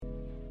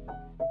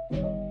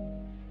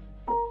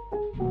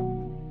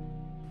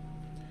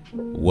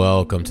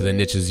Welcome to The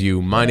Niche Is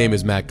You. My name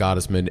is Matt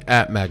Gottesman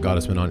at Matt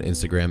Gottesman on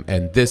Instagram,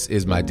 and this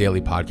is my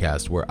daily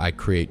podcast where I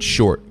create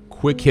short,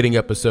 quick-hitting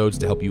episodes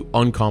to help you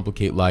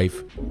uncomplicate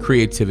life,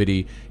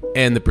 creativity,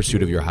 and the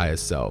pursuit of your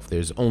highest self.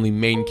 There's only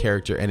main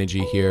character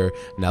energy here.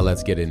 Now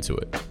let's get into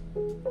it.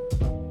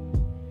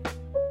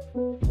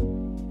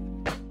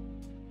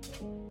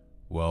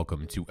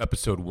 Welcome to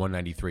episode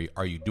 193.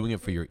 Are you doing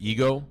it for your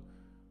ego,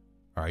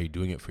 or are you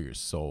doing it for your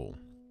soul?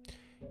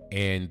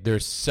 And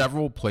there's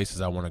several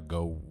places I want to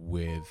go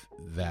with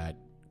that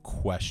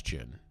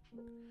question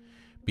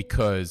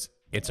because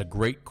it's a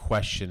great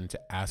question to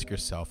ask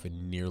yourself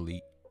in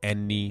nearly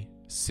any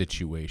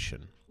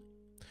situation.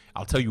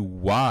 I'll tell you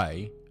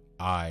why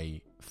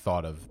I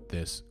thought of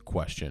this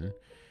question,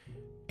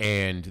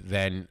 and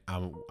then I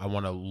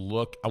want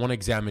to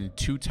examine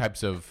two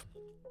types of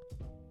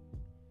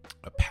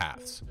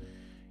paths.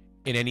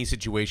 In any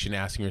situation,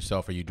 asking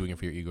yourself, are you doing it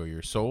for your ego or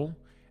your soul?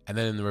 And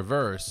then in the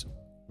reverse,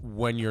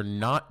 when you're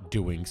not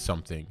doing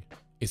something,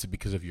 is it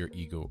because of your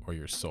ego or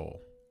your soul?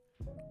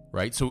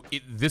 Right? So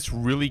this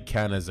really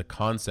can, as a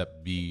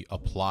concept, be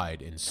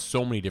applied in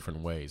so many different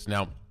ways.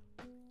 Now,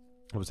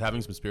 I was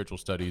having some spiritual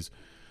studies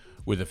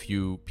with a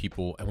few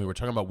people, and we were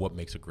talking about what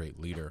makes a great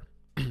leader.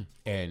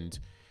 And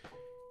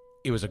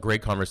it was a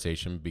great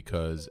conversation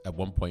because at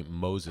one point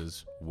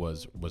Moses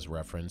was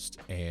referenced,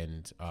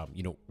 and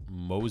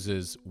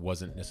Moses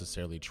wasn't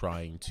necessarily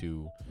trying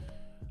to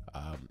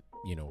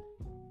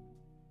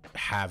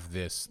have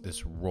this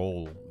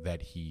role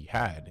that he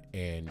had.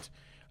 And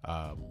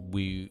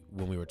when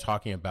we were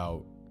talking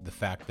about the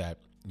fact that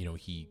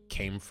he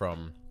came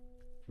from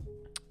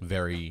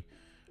very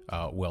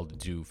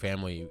well-to-do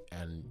family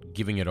and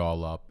giving it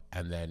all up,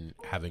 and then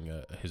having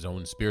his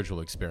own spiritual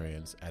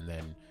experience, and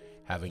then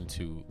having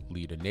to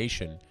lead a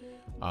nation,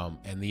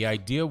 and the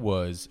idea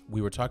was,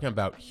 we were talking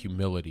about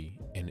humility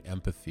and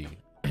empathy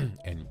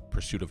and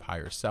pursuit of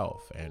higher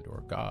self and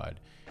or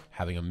God,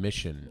 having a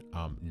mission,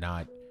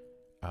 not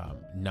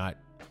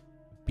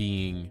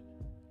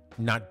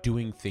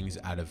doing things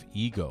out of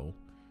ego,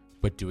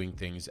 but doing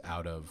things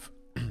out of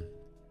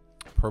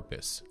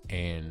purpose,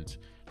 and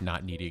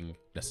not needing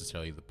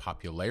necessarily the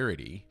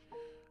popularity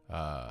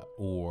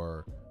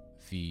or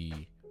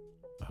the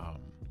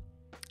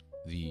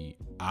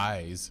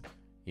eyes,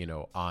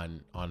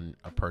 on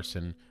a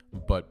person,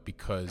 but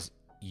because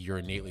you're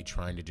innately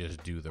trying to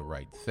just do the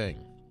right thing.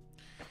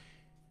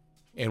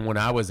 And when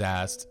I was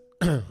asked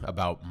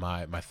about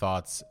my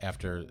thoughts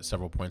after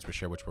several points were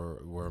shared, which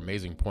were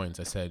amazing points,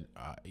 I said,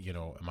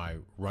 am I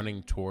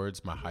running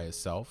towards my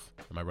highest self?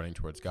 Am I running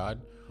towards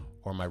God?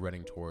 Or am I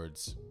running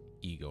towards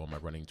ego? Am I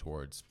running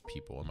towards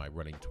people? Am I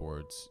running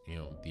towards,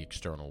 the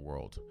external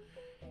world?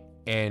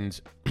 And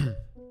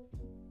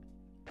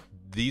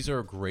these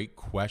are great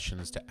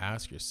questions to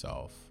ask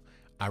yourself.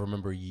 I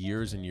remember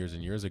years and years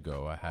and years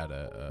ago, I had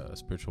a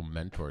spiritual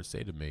mentor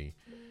say to me,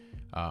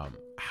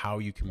 how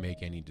you can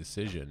make any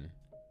decision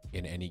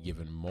in any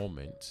given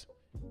moment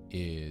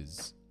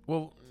is,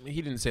 well,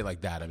 he didn't say it like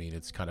that. I mean,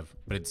 it's kind of,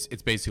 but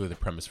it's basically the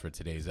premise for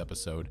today's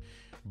episode.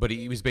 But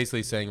he was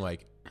basically saying,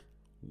 like,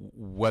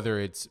 whether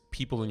it's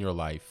people in your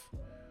life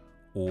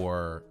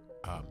or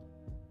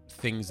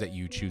things that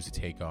you choose to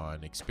take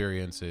on,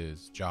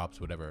 experiences,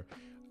 jobs, whatever,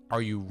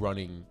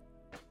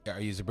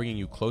 is it bringing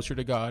you closer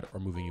to God or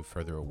moving you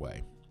further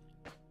away?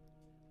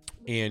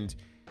 And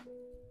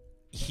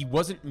he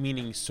wasn't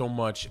meaning so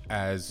much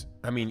as,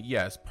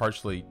 yes,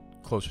 partially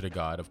closer to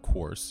God, of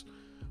course,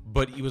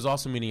 but he was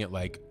also meaning it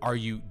like,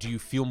 do you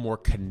feel more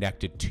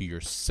connected to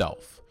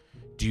yourself?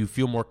 Do you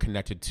feel more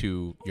connected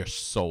to your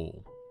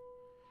soul?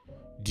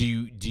 Do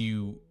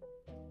you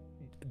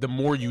the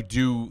more you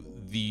do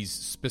these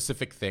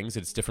specific things,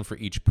 it's different for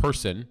each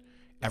person.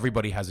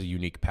 Everybody has a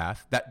unique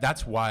path.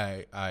 That's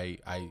why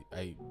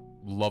I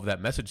love that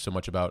message so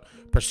much about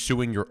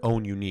pursuing your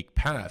own unique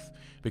path,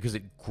 because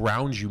it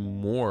grounds you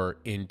more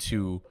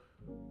into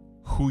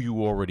who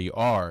you already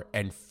are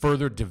and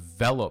further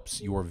develops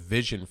your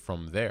vision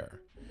from there.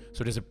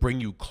 So does it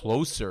bring you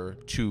closer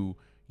to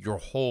your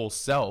whole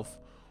self,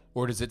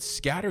 or does it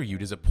scatter you?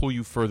 Does it pull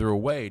you further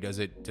away? Does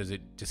it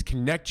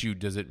disconnect you?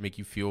 Does it make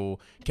you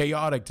feel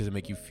chaotic? Does it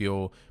make you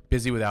feel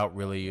busy without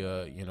really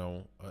a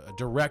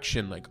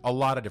direction? Like a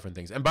lot of different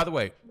things. And by the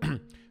way,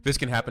 this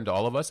can happen to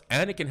all of us,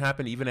 and it can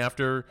happen even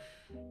after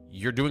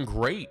you're doing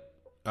great.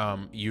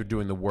 You're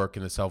doing the work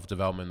and the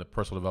self-development, the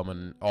personal development,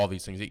 and all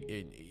these things.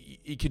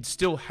 It could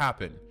still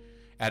happen,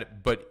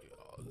 but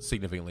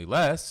significantly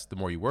less the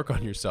more you work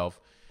on yourself.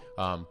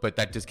 But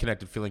that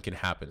disconnected feeling can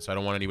happen. So I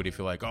don't want anybody to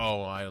feel like,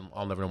 oh,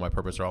 I'll never know my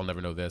purpose, or I'll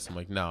never know this. I'm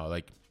like, no,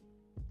 like,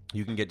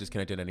 you can get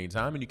disconnected at any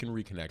time, and you can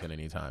reconnect at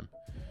any time.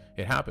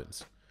 It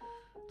happens.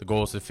 The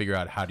goal is to figure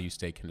out, how do you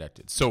stay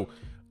connected? So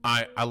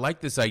I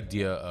like this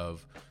idea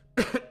of,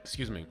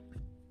 excuse me,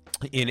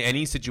 in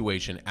any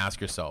situation,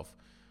 ask yourself,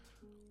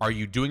 are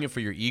you doing it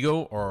for your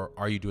ego, or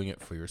are you doing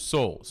it for your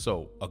soul?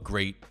 So a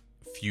great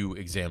few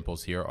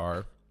examples here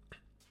are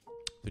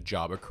the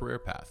job or career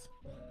path.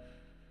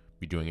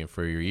 You doing it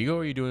for your ego,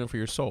 or are you doing it for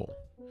your soul?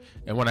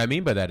 And what I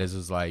mean by that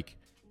is like,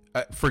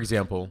 for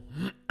example,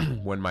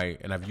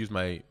 and I've used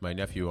my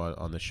nephew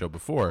on the show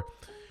before,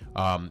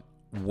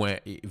 when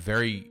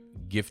very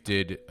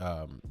gifted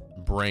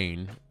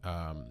brain,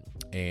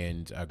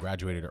 and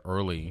graduated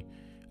early,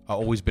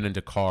 always been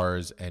into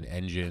cars and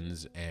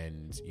engines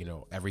and, you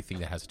know, everything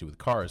that has to do with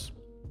cars.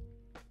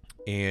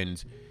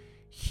 And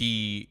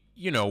he,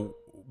 you know,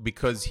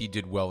 because he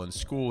did well in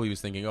school, he was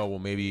thinking, oh, well,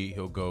 maybe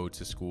he'll go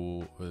to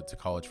school, to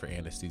college for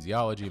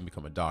anesthesiology and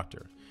become a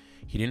doctor.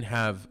 He didn't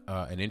have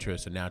an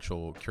interest, a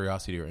natural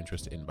curiosity or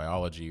interest in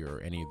biology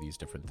or any of these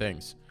different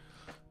things.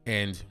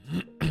 And,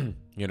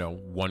 you know,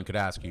 one could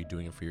ask, are you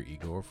doing it for your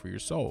ego or for your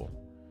soul?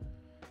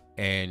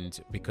 And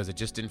because it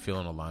just didn't feel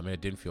in alignment,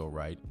 it didn't feel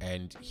right.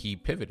 And he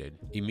pivoted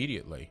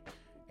immediately,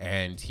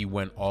 and he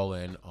went all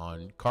in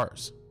on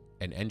cars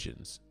and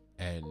engines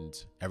and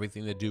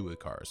everything to do with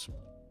cars.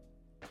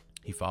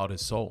 He followed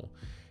his soul.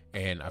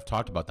 And I've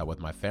talked about that with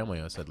my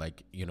family. I said,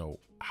 like, you know,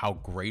 how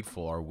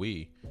grateful are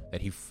we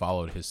that he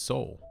followed his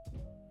soul,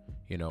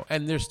 you know?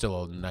 And there's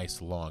still a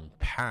nice long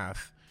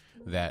path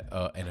that,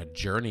 and a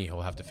journey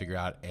he'll have to figure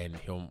out, and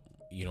he'll,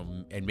 you know,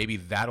 and maybe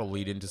that'll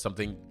lead into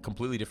something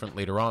completely different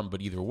later on. But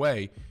either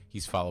way,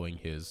 he's following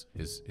his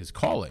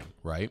calling,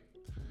 right?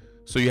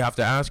 So you have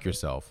to ask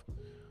yourself,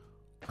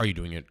 are you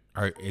doing it?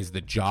 Is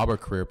the job or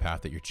career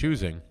path that you're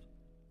choosing,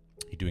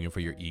 are you doing it for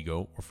your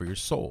ego or for your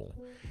soul?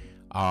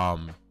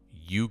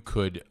 You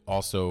could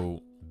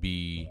also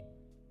be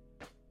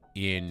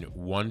in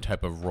one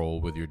type of role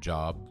with your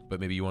job, but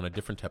maybe you want a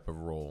different type of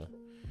role.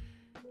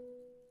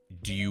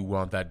 Do you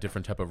want that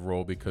different type of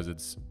role because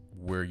it's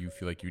where you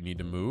feel like you need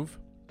to move?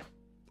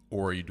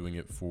 Or are you doing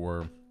it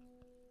for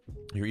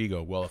your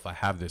ego? Well, if I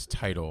have this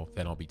title,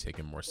 then I'll be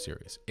taken more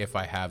serious. If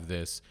I have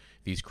these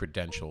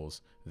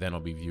credentials, then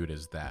I'll be viewed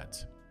as that,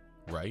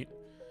 right?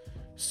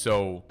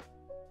 So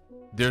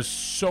there's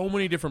so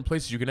many different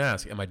places you can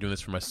ask, am I doing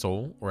this for my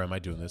soul or am I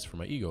doing this for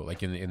my ego?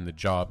 Like in the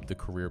job, the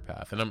career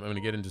path. And I'm going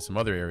to get into some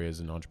other areas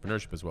in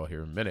entrepreneurship as well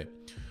here in a minute.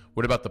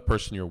 What about the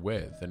person you're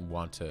with and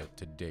want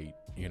to date,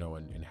 you know,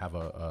 and have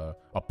a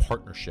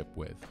partnership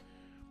with?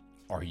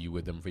 Are you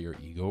with them for your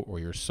ego or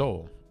your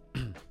soul?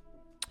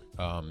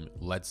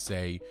 Let's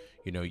say,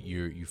 you know,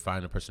 you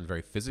find a person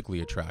very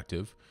physically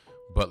attractive,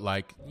 but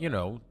like, you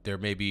know, there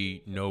may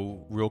be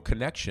no real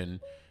connection,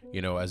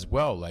 you know, as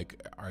well.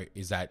 Like, are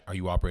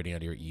you operating out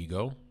of your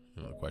ego?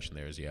 You know, the question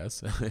there is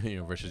yes, you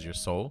know, versus your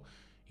soul,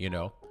 you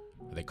know,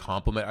 they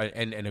complement.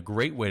 And a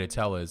great way to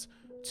tell is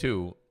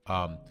too,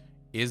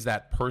 is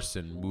that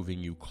person moving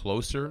you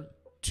closer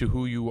to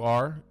who you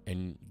are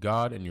and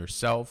God and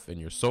yourself and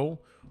your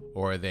soul,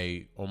 or are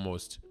they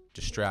almost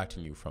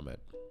distracting you from it?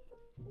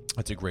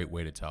 That's a great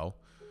way to tell.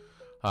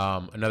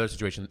 Another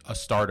situation, a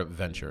startup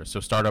venture.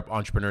 So startup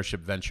entrepreneurship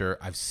venture,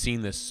 I've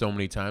seen this so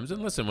many times.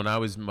 And listen, when I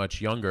was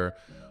much younger,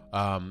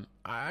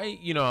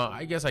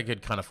 I guess I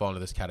could kind of fall into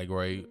this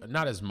category,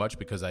 not as much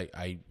because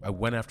I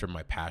went after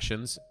my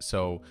passions.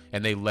 So,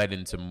 and they led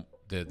into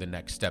the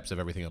next steps of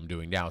everything I'm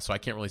doing now. So I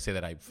can't really say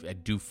that I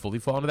do fully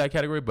fall into that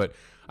category, but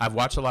I've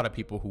watched a lot of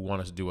people who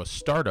want us to do a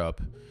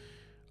startup,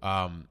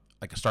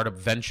 like a startup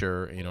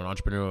venture, you know, an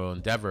entrepreneurial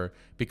endeavor,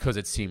 because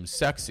it seems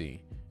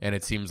sexy and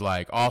it seems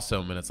like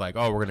awesome. And it's like,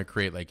 oh, we're going to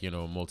create like, you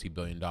know, a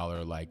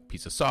multi-billion-dollar like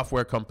piece of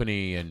software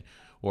company,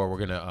 or we're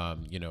going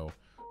to,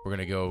 we're going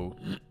to go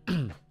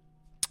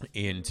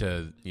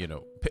into, you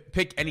know,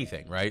 pick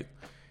anything, right?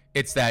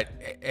 It's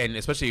that, and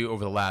especially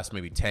over the last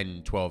maybe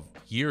 10, 12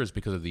 years,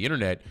 because of the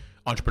internet,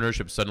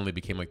 entrepreneurship suddenly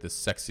became like this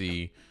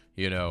sexy,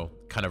 you know,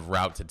 kind of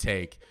route to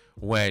take,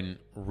 when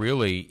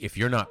really, if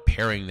you're not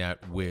pairing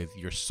that with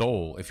your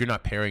soul, if you're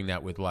not pairing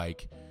that with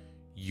like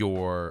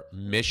your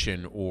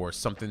mission or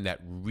something that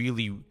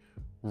really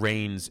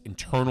reigns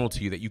internal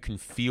to you, that you can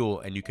feel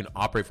and you can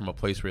operate from a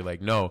place where you're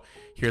like, no,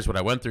 here's what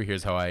I went through,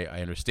 here's how I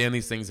understand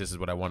these things, this is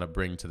what I want to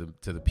bring to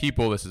the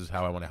people, this is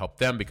how I want to help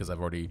them because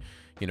I've already,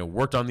 you know,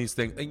 worked on these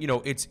things. And, you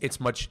know, it's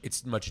much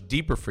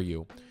deeper for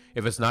you.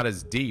 If it's not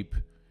as deep,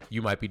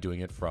 you might be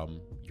doing it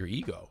from your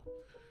ego.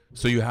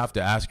 So you have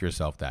to ask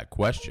yourself that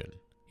question,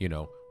 you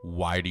know,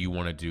 why do you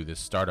want to do this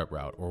startup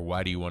route, or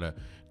why do you want to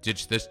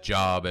ditch this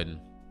job and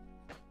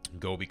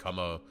go become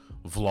a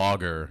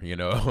vlogger, you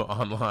know,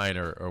 online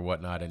or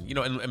whatnot. And, you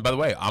know, and by the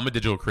way, I'm a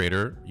digital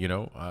creator, you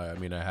know, I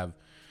mean, I have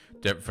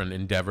different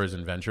endeavors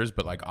and ventures,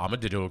 but like, I'm a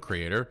digital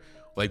creator.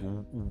 Like,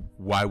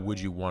 why would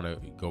you want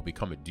to go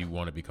become it? Do you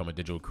want to become a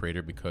digital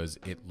creator because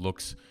it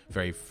looks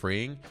very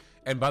freeing?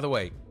 And by the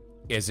way,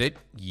 is it?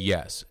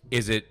 Yes.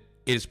 It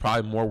is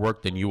probably more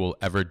work than you will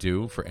ever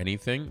do for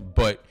anything,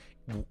 but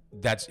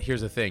here's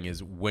the thing,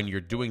 is when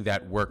you're doing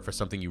that work for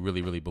something you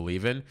really, really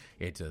believe in,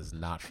 it does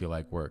not feel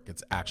like work.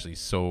 It's actually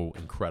so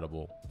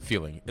incredible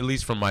feeling, at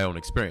least from my own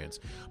experience.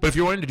 But if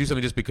you're wanting to do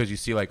something just because you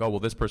see like, oh, well,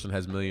 this person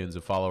has millions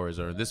of followers,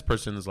 or this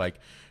person's like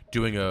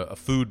doing a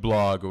food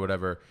blog or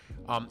whatever,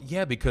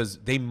 yeah, because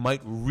they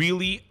might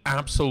really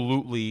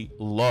absolutely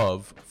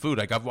love food.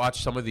 Like, I've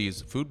watched some of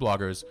these food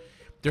bloggers,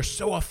 they're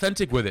so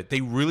authentic with it.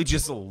 They really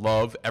just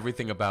love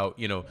everything about,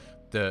 you know,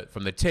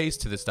 from the taste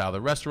to the style of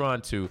the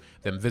restaurant to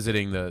them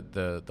visiting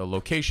the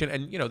location.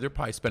 And, you know, they're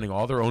probably spending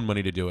all their own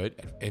money to do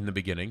it in the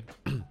beginning.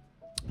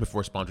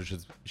 before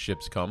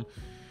sponsorships come.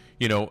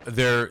 You know,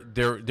 they're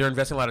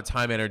investing a lot of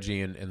time,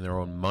 energy, and their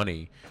own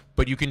money,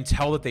 but you can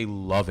tell that they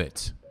love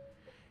it.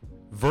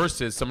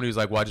 Versus somebody who's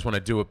like, well, I just want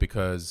to do it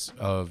because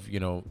of, you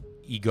know,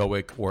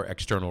 egoic or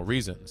external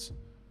reasons,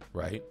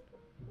 right?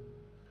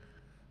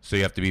 So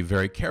you have to be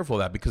very careful of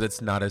that because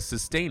it's not as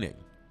sustaining.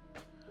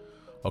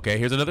 Okay,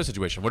 here's another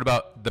situation. What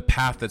about the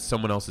path that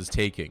someone else is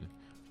taking?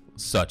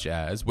 Such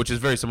as, which is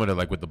very similar to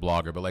like with the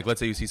blogger, but like let's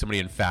say you see somebody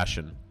in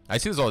fashion. I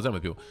see this all the time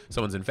with people.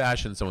 Someone's in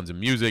fashion, someone's in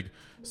music,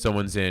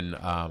 someone's in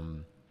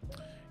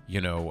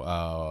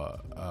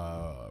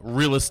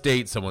real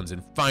estate, someone's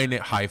in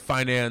high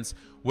finance,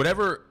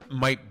 whatever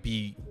might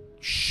be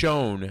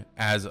shown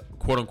as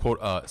quote unquote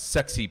a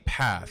sexy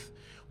path.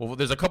 Well,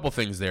 there's a couple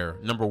things there.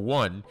 Number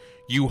one,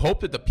 you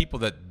hope that the people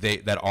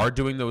that are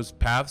doing those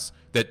paths,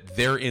 that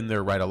they're in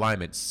their right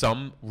alignment.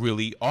 Some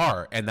really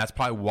are, and that's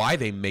probably why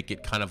they make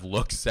it kind of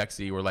look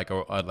sexy or like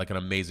an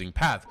amazing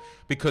path,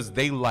 because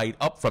they light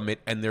up from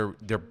it and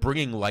they're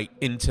bringing light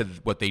into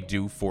what they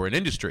do for an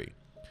industry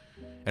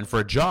and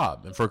for a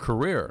job and for a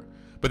career.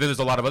 But then there's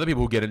a lot of other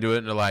people who get into it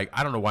and they're like,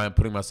 I don't know why I'm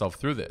putting myself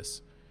through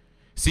this.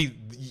 See,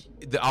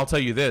 I'll tell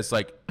you this,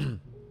 like,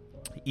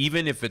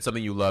 even if it's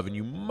something you love and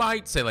you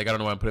might say, like, I don't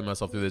know why I'm putting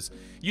myself through this,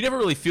 you never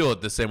really feel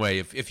it the same way.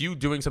 If you're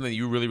doing something that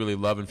you really, really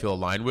love and feel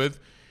aligned with,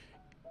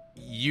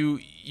 you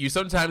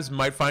sometimes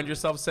might find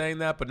yourself saying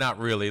that, but not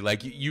really.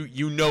 Like,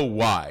 you know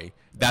why.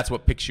 That's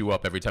what picks you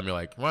up every time you're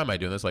like, why am I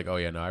doing this? Like, oh,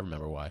 yeah, no, I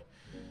remember why.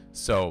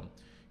 So,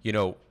 you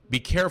know, be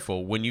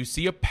careful when you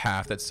see a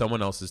path that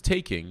someone else is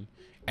taking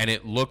and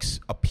it looks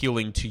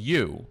appealing to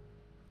you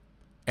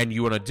and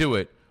you want to do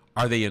it.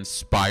 Are they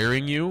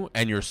inspiring you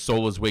and your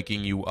soul is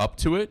waking you up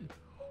to it?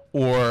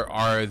 Or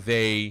are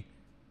they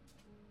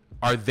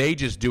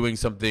just doing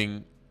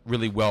something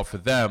really well for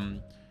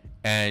them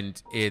and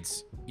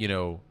it's, you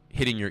know,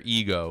 hitting your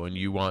ego and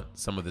you want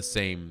some of the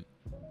same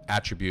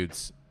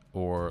attributes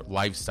or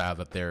lifestyle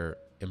that they're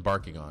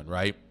embarking on,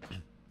 right?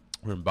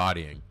 Or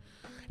embodying.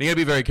 And you got to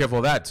be very careful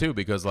of that too,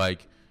 because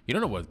like, you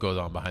don't know what goes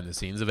on behind the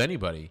scenes of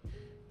anybody.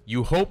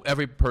 You hope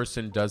every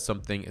person does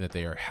something and that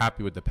they are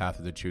happy with the path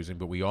that they're choosing,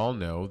 but we all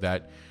know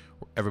that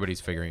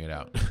everybody's figuring it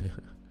out.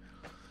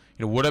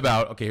 You know, what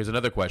about, okay, here's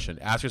another question.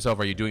 Ask yourself,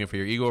 are you doing it for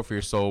your ego or for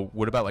your soul?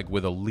 What about like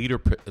with a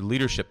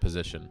leadership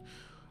position?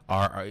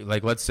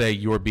 Like, let's say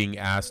you're being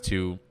asked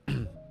to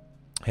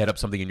head up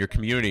something in your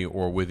community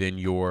or within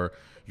your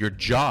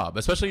job,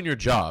 especially in your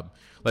job.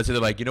 Let's say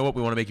they're like, you know what,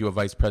 we want to make you a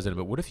vice president,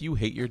 but what if you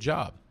hate your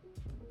job,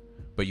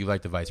 but you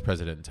like the vice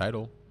president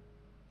title?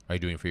 Are you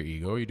doing it for your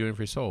ego or are you doing it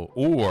for your soul?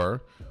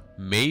 Or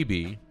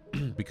maybe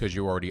because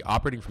you're already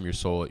operating from your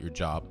soul at your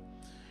job,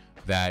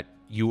 that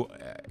you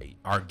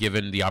are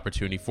given the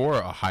opportunity for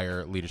a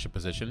higher leadership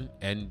position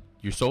and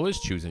your soul is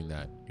choosing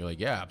that. You're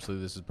like, yeah,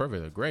 absolutely, this is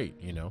perfect. Great,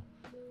 you know,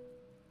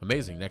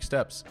 amazing. Next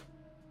steps.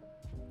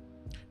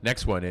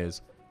 Next one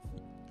is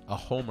a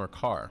home or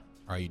car.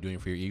 Are you doing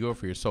it for your ego or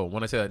for your soul?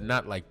 When I say that,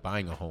 not like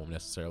buying a home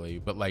necessarily,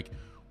 but like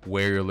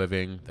where you're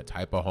living, the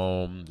type of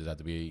home. Does that have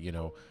to be, you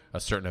know, a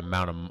certain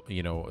amount of,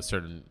 you know, a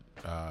certain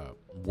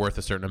worth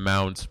a certain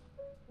amount?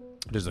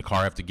 Does the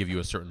car have to give you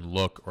a certain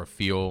look or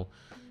feel?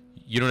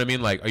 You know what I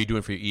mean? Like, are you doing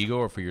it for your ego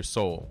or for your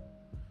soul?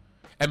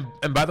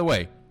 And by the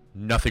way,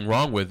 nothing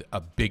wrong with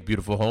a big,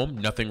 beautiful home.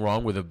 Nothing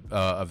wrong with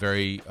a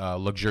very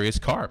luxurious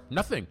car.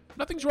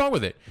 Nothing's wrong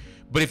with it.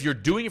 But if you're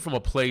doing it from a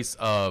place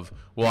of,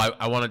 well,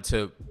 I want it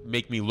to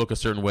make me look a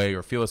certain way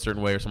or feel a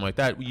certain way or something like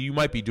that, you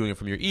might be doing it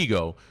from your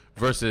ego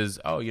versus,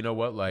 oh, you know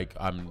what? Like,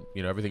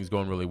 everything's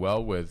going really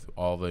well with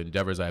all the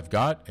endeavors I've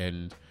got.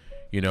 And,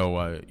 a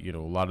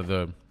lot of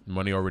the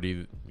money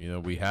already,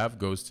 we have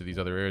goes to these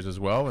other areas as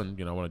well. And,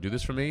 I want to do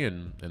this for me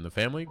and the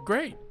family.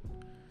 Great.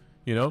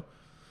 No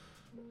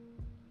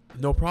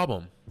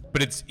problem.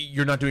 But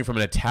you're not doing it from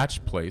an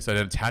attachment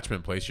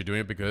place. You're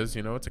doing it because,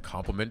 it's a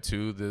compliment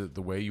to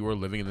the way you are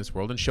living in this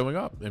world and showing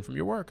up and from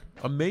your work.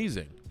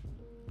 Amazing.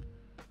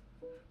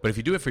 But if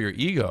you do it for your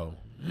ego,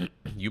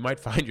 you might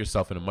find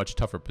yourself in a much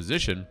tougher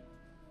position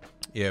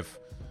if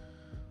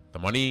the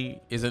money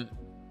isn't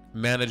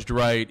managed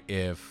right,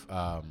 if,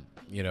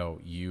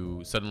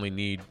 you suddenly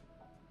need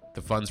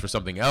the funds for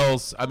something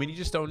else. I mean, you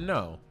just don't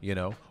know,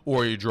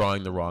 or you're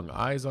drawing the wrong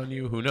eyes on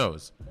you. Who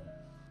knows?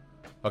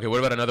 Okay, what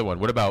about another one?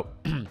 What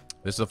about,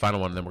 this is the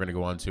final one, and then we're going to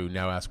go on to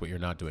now ask what you're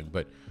not doing.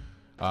 But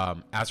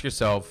ask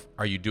yourself,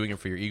 are you doing it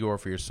for your ego or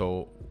for your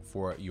soul,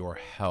 for your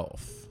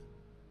health?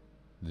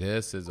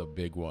 This is a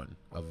big one,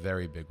 a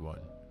very big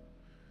one.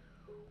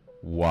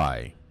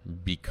 Why?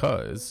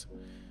 Because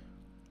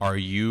are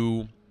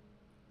you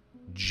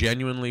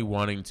genuinely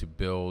wanting to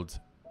build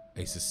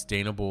a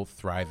sustainable,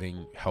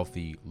 thriving,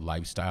 healthy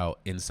lifestyle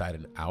inside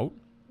and out?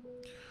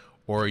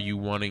 Or are you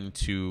wanting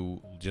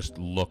to just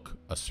look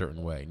a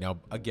certain way? Now,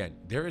 again,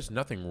 there is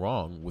nothing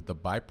wrong with the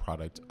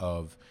byproduct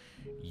of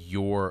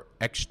your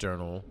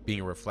external being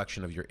a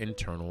reflection of your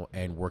internal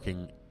and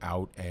working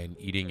out and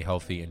eating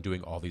healthy and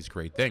doing all these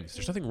great things.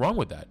 There's nothing wrong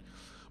with that.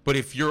 But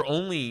if you're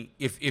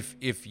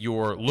if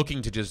you're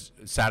looking to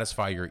just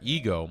satisfy your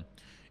ego,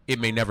 it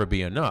may never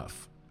be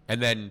enough.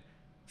 And then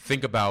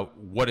think about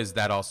what is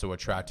that also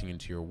attracting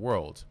into your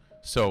world.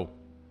 So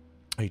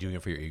are you doing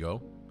it for your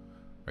ego?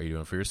 Are you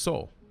doing it for your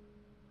soul?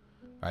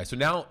 All right. So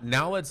now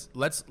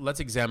let's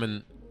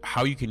examine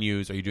how you can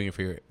use, are you doing it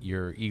for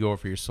your ego or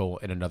for your soul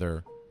in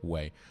another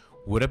way?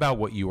 What about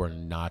what you are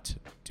not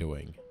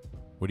doing?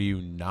 What are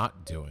you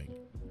not doing?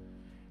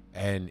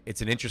 And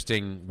it's an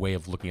interesting way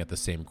of looking at the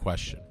same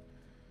question.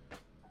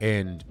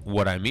 And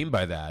what I mean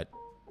by that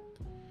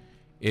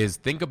is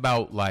think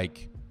about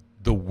like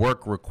the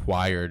work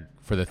required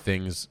for the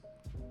things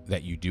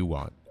that you do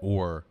want,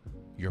 or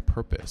your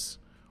purpose,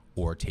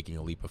 or taking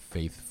a leap of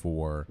faith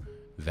for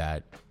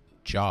that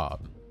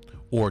job,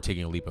 or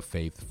taking a leap of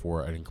faith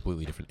for a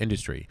completely different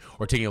industry,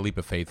 or taking a leap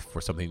of faith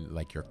for something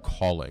like your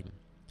calling.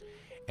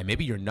 And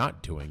maybe you're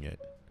not doing it.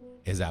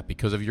 Is that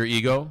because of your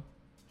ego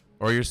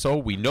or your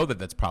soul? We know that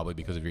that's probably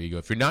because of your ego.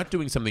 If you're not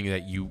doing something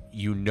that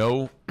you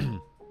know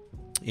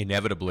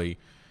inevitably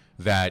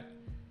that,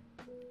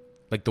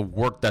 like the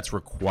work that's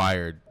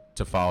required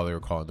to follow your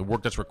calling, the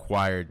work that's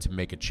required to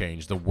make a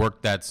change, the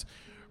work that's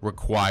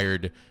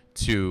required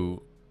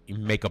to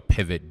make a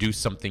pivot, do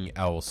something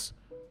else,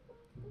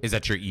 is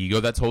that your ego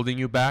that's holding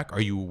you back? Are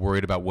you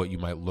worried about what you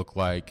might look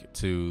like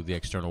to the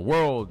external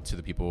world, to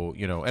the people,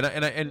 you know? And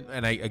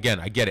I again,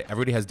 I get it.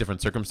 Everybody has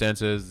different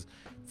circumstances,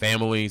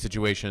 family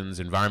situations,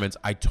 environments.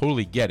 I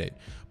totally get it.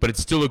 But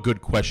it's still a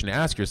good question to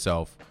ask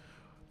yourself.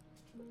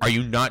 Are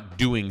you not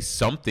doing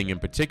something in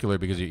particular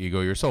because of your ego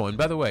or your soul? And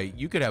by the way,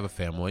 you could have a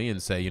family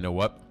and say, you know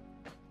what?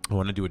 I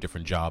want to do a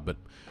different job, but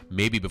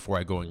maybe before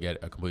I go and get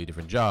a completely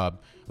different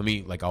job, let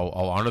me, like, I'll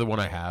honor the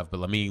one I have, but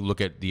let me look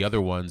at the other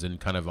ones and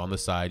kind of on the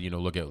side, you know,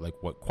 look at like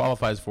what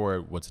qualifies for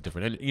it, what's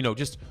different, and, you know,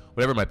 just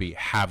whatever it might be,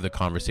 have the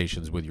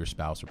conversations with your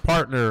spouse or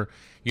partner,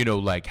 you know,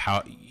 like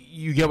how,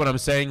 you get what I'm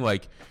saying?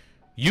 Like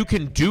you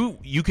can do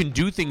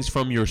things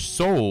from your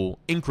soul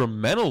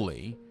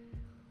incrementally,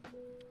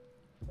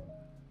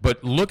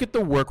 but look at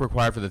the work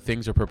required for the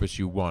things or purpose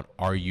you want.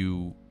 Are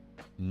you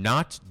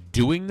not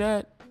doing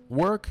that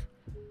work?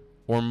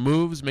 Or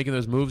making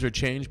those moves or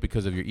change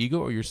because of your ego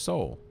or your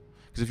soul?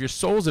 Because if your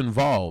soul's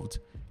involved,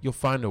 you'll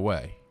find a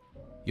way.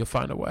 You'll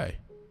find a way.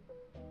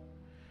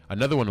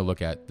 Another one to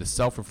look at, the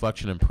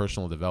self-reflection and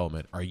personal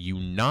development. Are you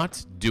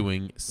not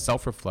doing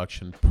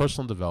self-reflection,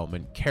 personal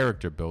development,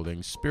 character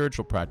building,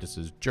 spiritual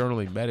practices,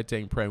 journaling,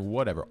 meditating, praying,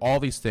 whatever, all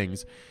these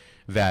things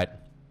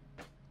that,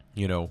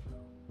 you know,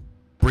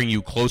 bring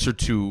you closer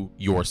to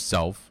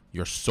yourself,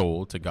 your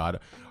soul, to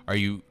God? Are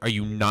you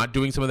not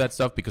doing some of that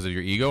stuff because of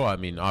your ego? I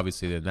mean,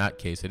 obviously, in that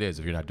case, it is.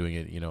 If you're not doing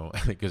it, you know,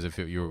 because if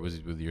it was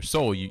with your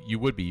soul, you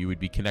would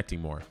be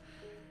connecting more.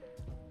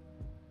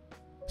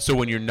 So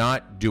when you're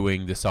not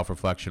doing the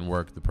self-reflection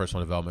work, the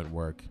personal development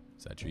work,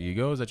 is that your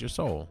ego? Is that your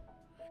soul?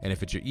 And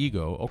if it's your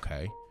ego,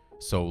 okay.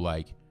 So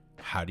like,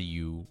 how do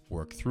you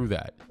work through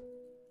that?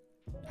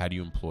 How do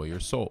you employ your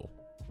soul?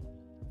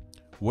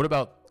 What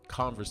about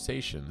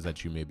conversations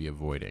that you may be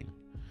avoiding?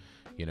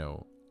 You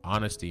know,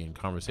 honesty in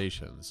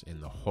conversations in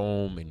the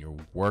home, in your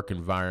work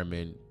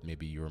environment,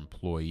 maybe your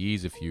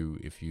employees, if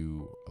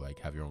you like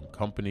have your own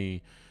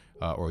company,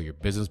 or your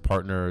business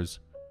partners.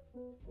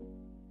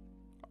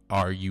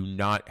 Are you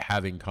not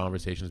having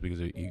conversations because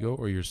of your ego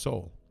or your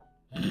soul?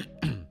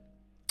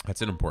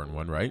 That's an important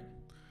one, right?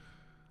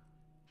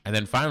 And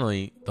then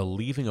finally, the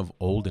leaving of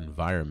old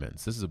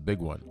environments. This is a big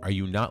one. Are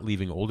you not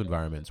leaving old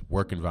environments,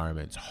 work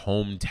environments,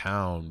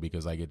 hometown,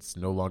 because like it's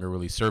no longer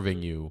really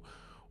serving you,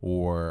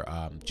 or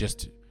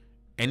just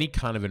any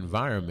kind of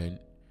environment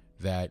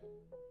that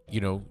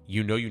you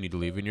need to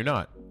leave and you're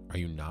not? Are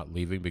you not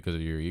leaving because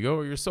of your ego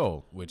or your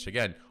soul? Which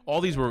again,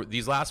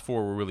 these last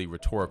four were really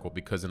rhetorical,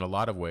 because in a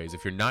lot of ways,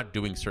 if you're not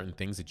doing certain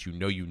things that you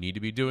know you need to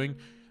be doing,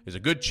 there's a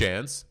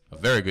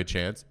very good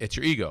chance, it's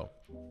your ego.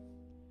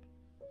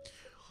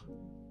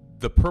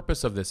 The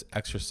purpose of this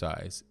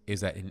exercise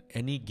is that in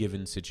any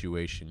given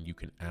situation, you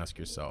can ask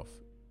yourself,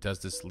 does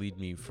this lead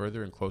me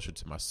further and closer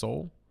to my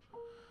soul?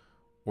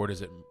 Or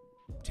does it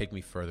take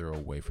me further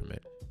away from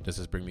it? Does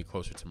this bring me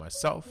closer to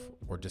myself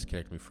or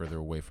disconnect me further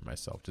away from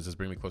myself? Does this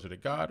bring me closer to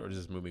God, or does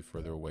this move me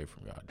further away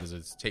from God? Does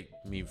it take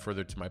me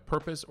further to my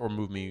purpose, or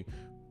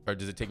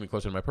does it take me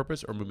closer to my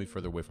purpose or move me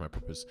further away from my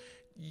purpose?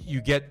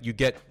 You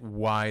get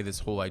why this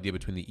whole idea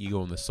between the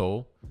ego and the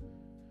soul.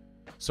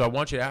 So I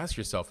want you to ask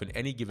yourself, in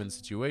any given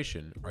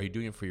situation, are you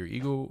doing it for your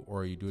ego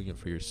or are you doing it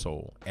for your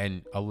soul?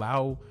 And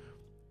allow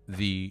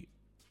that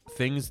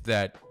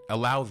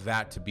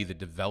to be the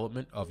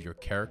development of your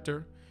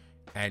character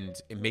and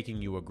in making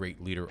you a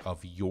great leader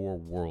of your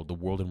world, the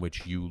world in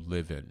which you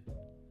live in.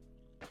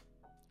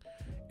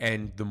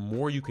 And the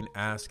more you can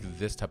ask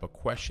this type of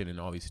question in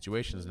all these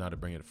situations, now to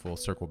bring it full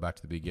circle back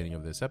to the beginning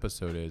of this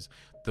episode, is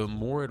the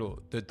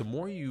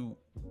more you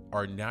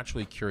are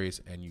naturally curious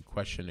and you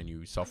question and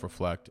you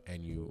self-reflect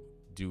and you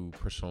do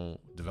personal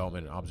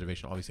development and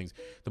observation, all these things,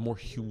 the more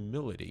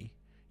humility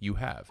you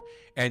have.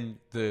 And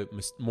the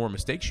more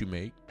mistakes you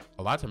make,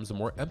 a lot of times the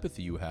more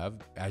empathy you have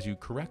as you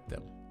correct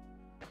them.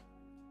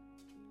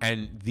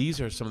 And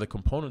these are some of the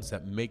components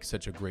that make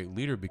such a great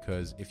leader,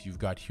 because if you've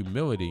got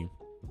humility,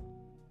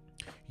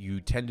 You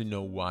tend to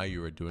know why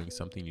you are doing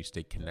something. You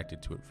stay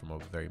connected to it from a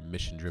very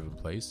mission-driven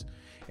place.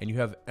 And you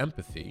have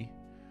empathy,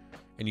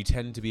 and you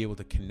tend to be able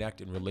to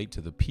connect and relate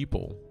to the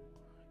people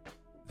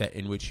that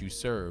in which you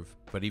serve.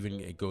 But even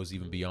it goes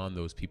even beyond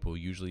those people,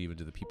 usually even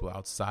to the people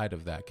outside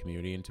of that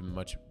community, into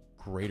much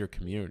greater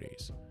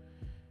communities.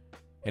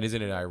 And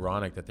isn't it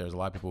ironic that there's a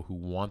lot of people who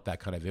want that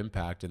kind of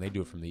impact and they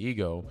do it from the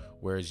ego,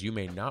 whereas you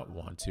may not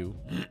want to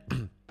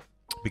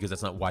because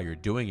that's not why you're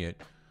doing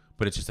it,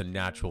 but it's just a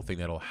natural thing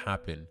that'll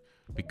happen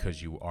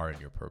because you are in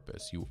your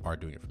purpose. You are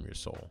doing it from your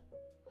soul.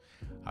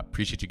 I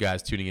appreciate you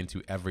guys tuning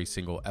into every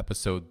single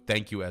episode.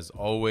 Thank you as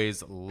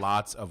always.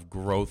 Lots of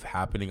growth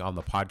happening on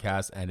the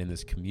podcast and in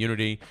this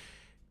community.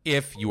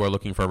 If you are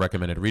looking for a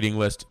recommended reading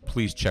list,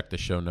 please check the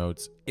show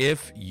notes.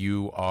 If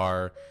you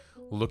are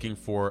looking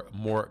for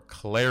more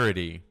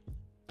clarity,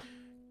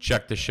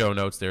 check the show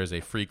notes. There is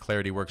a free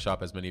clarity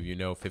workshop. As many of you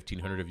know,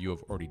 1,500 of you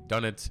have already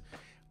done it.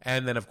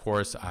 And then, of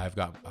course, I've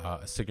got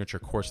a signature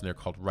course in there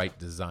called Write,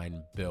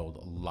 Design, Build.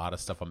 A lot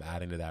of stuff I'm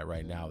adding to that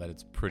right now that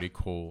it's pretty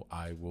cool.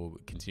 I will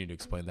continue to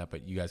explain that,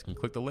 but you guys can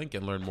click the link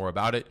and learn more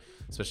about it,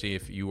 especially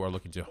if you are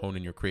looking to hone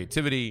in your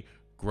creativity,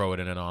 grow it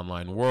in an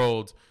online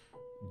world,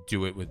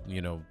 do it with,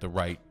 the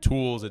right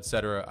tools,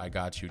 etc. I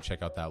got you.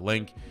 Check out that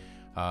link.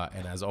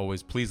 And as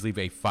always, please leave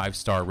a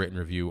 5-star written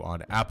review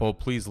on Apple.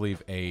 Please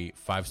leave a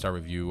 5-star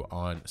review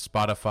on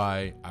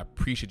Spotify. I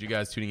appreciate you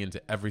guys tuning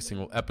into every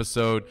single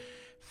episode.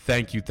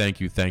 Thank you.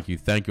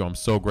 I'm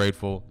so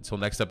grateful. Until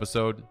next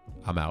episode,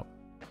 I'm out.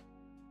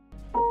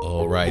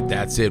 All right,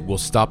 that's it. We'll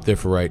stop there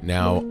for right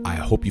now. I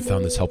hope you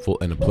found this helpful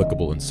and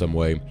applicable in some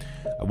way.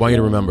 I want you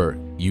to remember,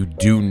 you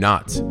do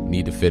not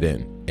need to fit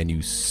in, and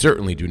you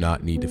certainly do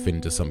not need to fit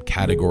into some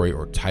category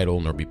or title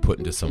nor be put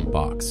into some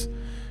box.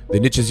 The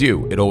niche is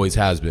you. It always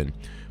has been.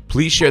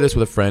 Please share this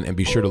with a friend and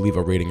be sure to leave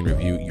a rating and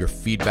review. Your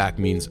feedback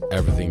means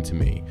everything to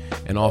me.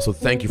 And also,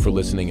 thank you for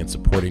listening and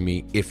supporting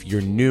me. If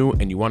you're new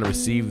and you want to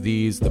receive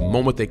these the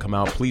moment they come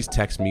out, please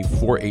text me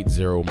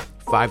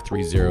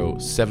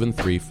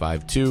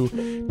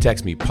 480-530-7352.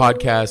 Text me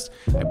podcast.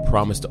 I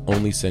promise to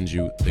only send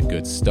you the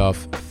good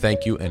stuff.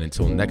 Thank you. And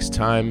until next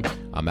time,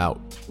 I'm out.